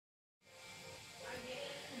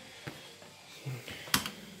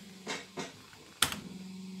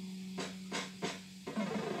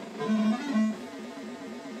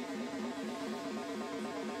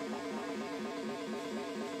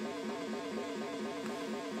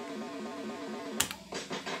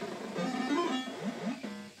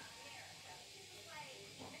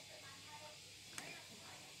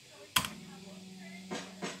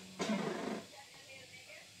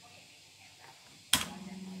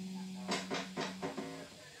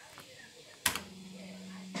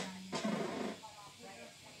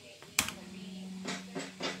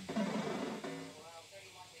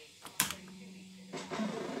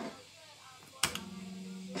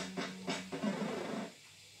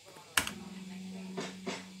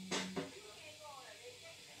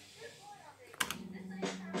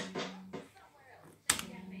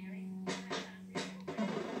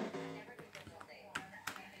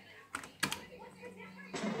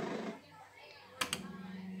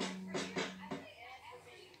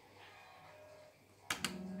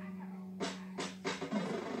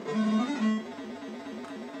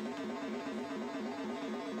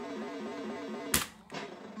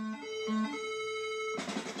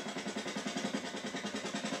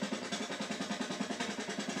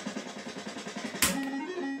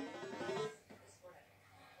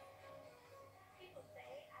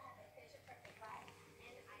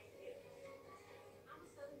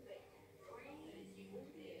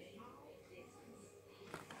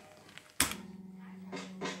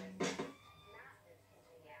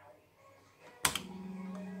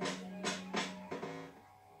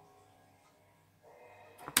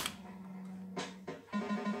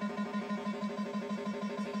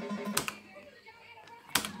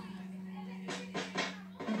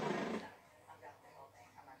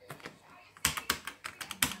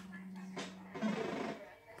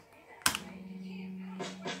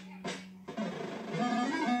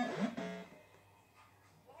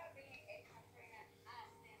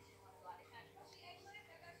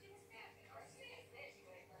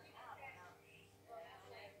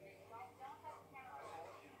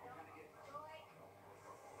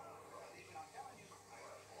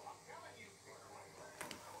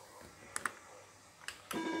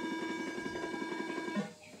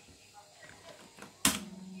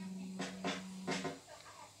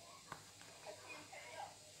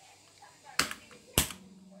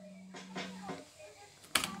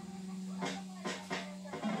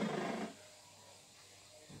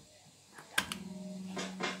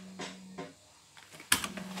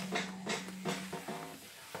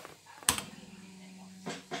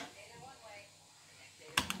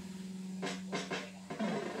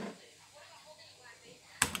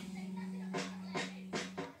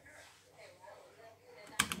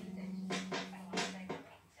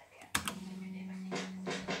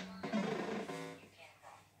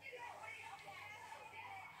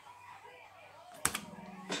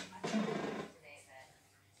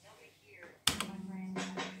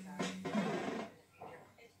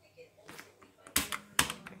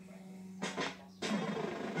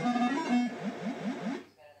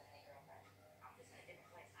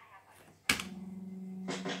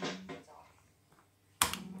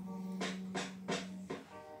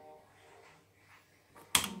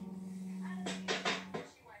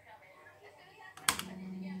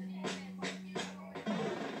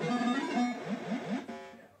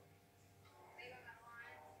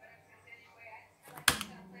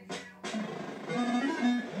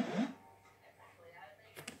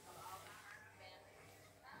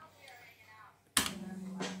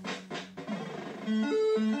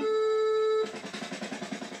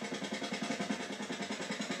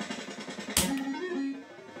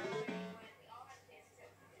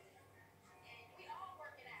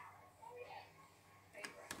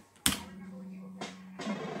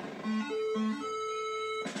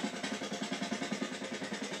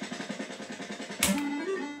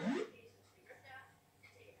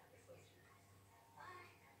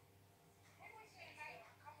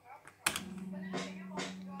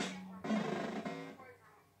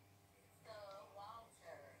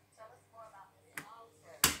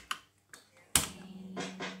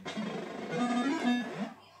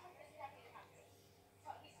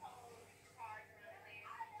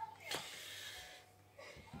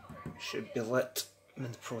should be lit in the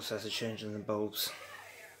process of changing the bulbs.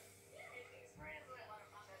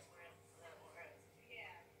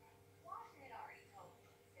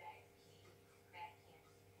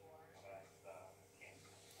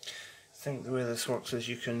 I think the way this works is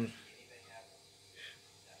you can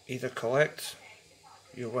either collect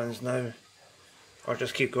your ones now or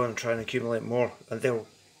just keep going and try and accumulate more, and they'll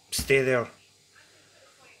stay there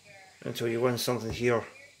until you win something here,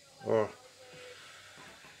 or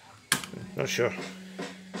not sure.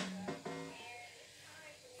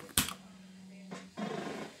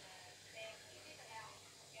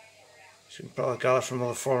 So you can probably gather from all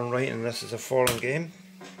the foreign writing, this is a foreign game.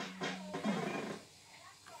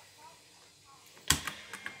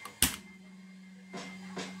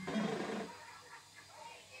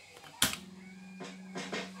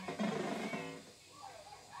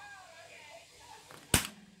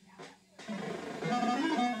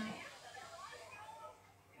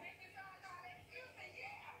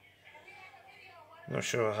 Not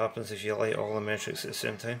sure what happens if you light all the metrics at the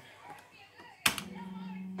same time.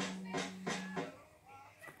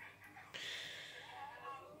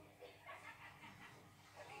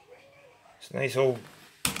 It's a nice old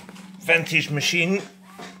vintage machine.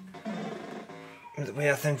 The way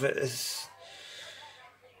I think of it is,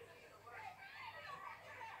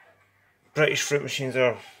 British fruit machines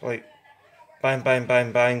are like bang bang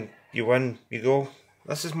bang bang, you win, you go.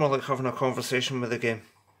 This is more like having a conversation with the game.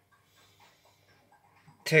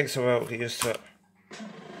 Takes a while to get used to it.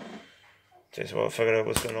 Takes a while to figure out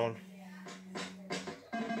what's going on.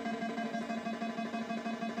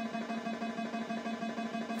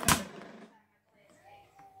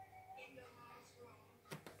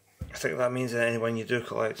 I think that means that any one you do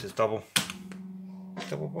collect is double.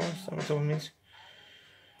 Double bonus? Is that what double means?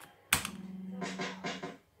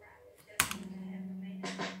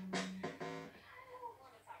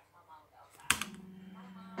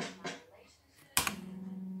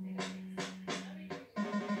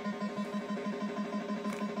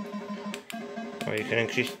 Or you can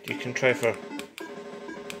increase, you can try for...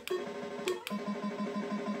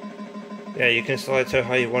 Yeah, you can select how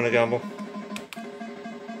high you want to gamble.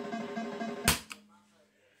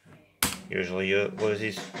 Usually you lose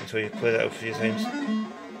these until you play that out a few times.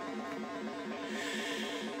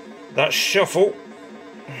 That's shuffle.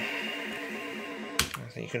 I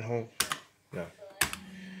think you can hold... No.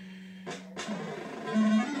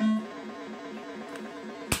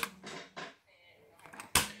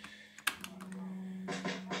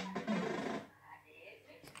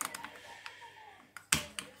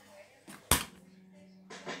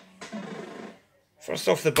 First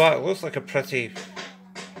off the bat, it looks like a pretty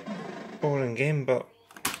boring game, but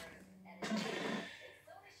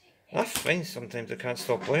I find sometimes I can't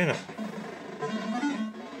stop playing it.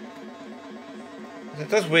 It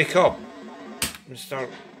does wake up and start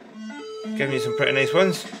giving you some pretty nice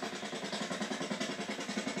wins.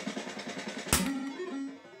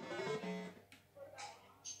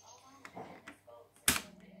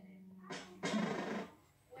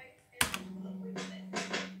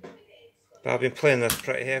 But I've been playing this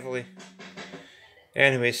pretty heavily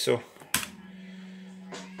anyway, so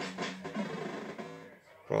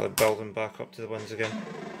probably building back up to the wins again.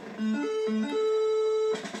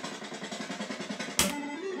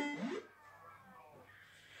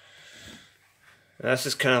 And this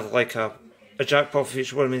is kind of like a jackpot for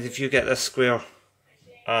each one. I mean, if you get this square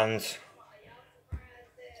and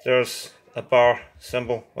there's a bar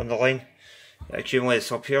symbol on the line, it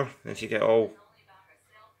accumulates up here. And if you get all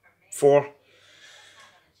 4,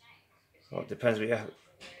 well, it depends what you had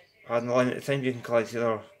on the line at the time, you can collect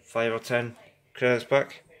either 5 or 10 credits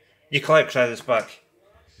back. You collect credits back.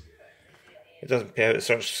 It doesn't pay out as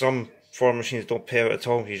such. Some foreign machines don't pay out at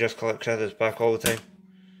all, you just collect credits back all the time.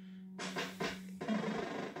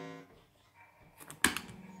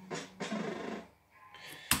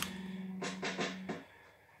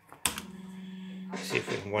 See if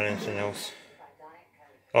we can win anything else.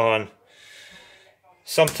 Oh, and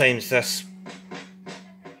sometimes this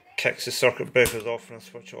kicks the circuit breakers off when I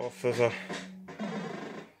switch it off. There's a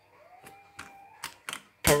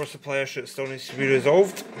power supply issue that still needs to be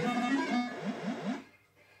resolved.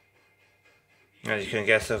 As you can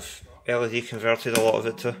guess, I've LED converted a lot of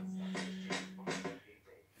it to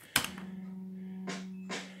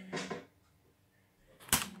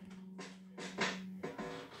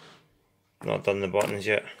not done the buttons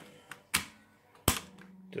yet.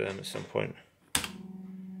 Do them at some point.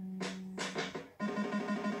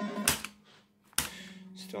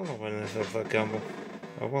 Still not winning of that gamble.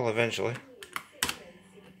 I will eventually.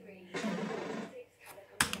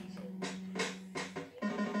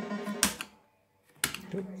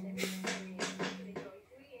 Nope.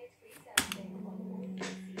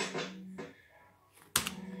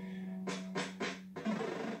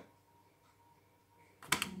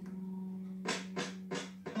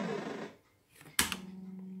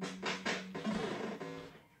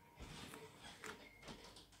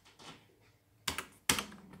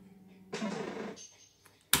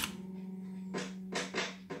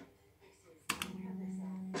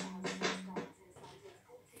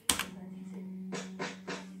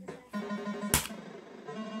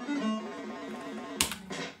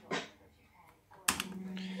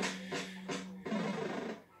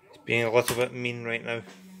 being a little bit mean right now.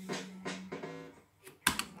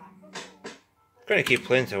 I'm going to keep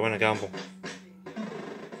playing till I win a gamble.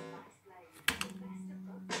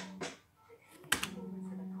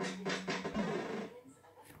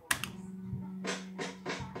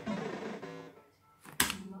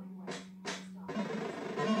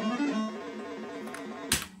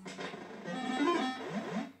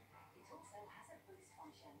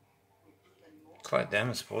 Collect them,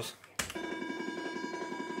 I suppose.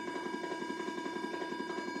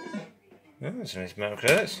 Oh, that's a nice amount of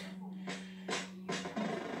credits.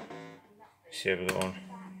 Let's see how we got on.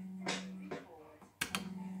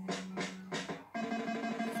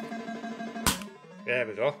 There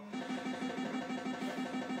we go.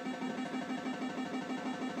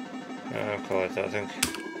 I'll collect that, I think.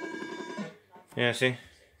 Yeah, see?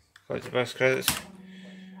 Collect the best credits.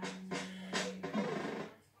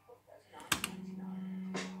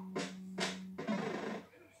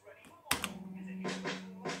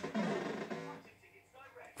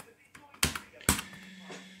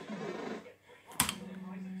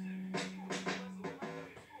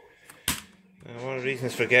 One of the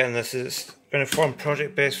reasons for getting this is it's going to form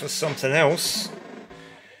project base for something else.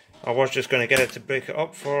 I was just going to get it to break it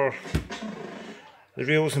up for the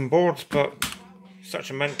reels and boards, but such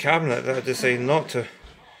a mint cabinet that I decided not to.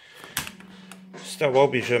 Still will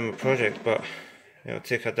be doing my project, but it'll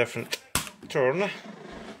take a different turn.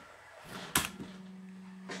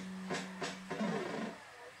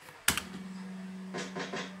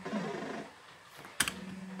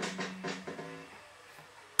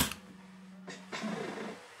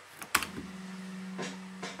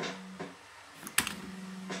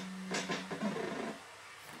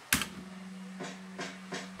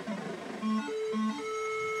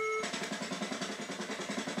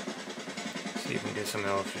 See if we can get some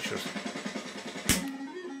other features.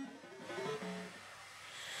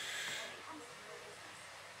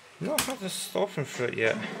 Not had the stopping for it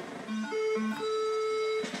yet.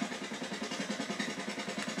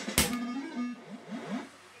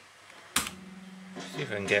 See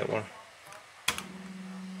if I can get one.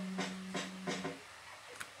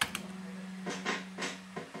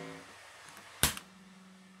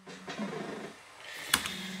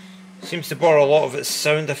 Seems to borrow a lot of its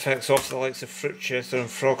sound effects off the likes of Fruit Chester and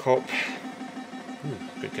Frog Hop.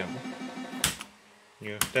 Ooh, good gamble.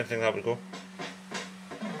 Yeah, didn't think that would go.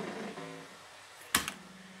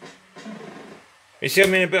 You see what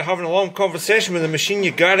I mean about having a long conversation with a machine?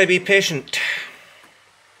 You gotta be patient.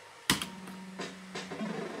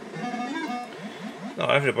 Not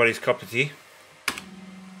everybody's cup of tea.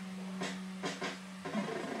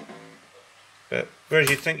 But where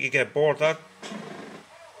do you think you get bored, Dad?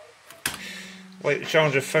 Like the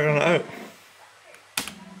challenge of figuring it out.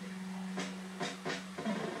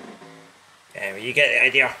 Yeah, well, you get the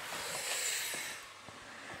idea.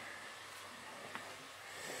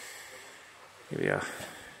 Here we are.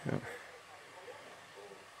 Yep.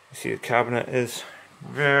 You see the cabinet is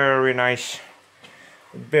very nice.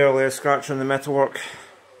 Barely a scratch on the metalwork.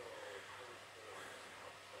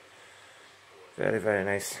 Very, very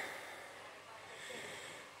nice.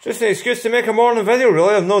 Just an excuse to make a morning video,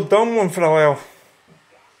 really. I've not done one for a while.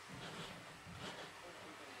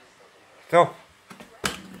 So,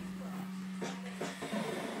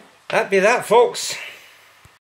 that'd be that, folks.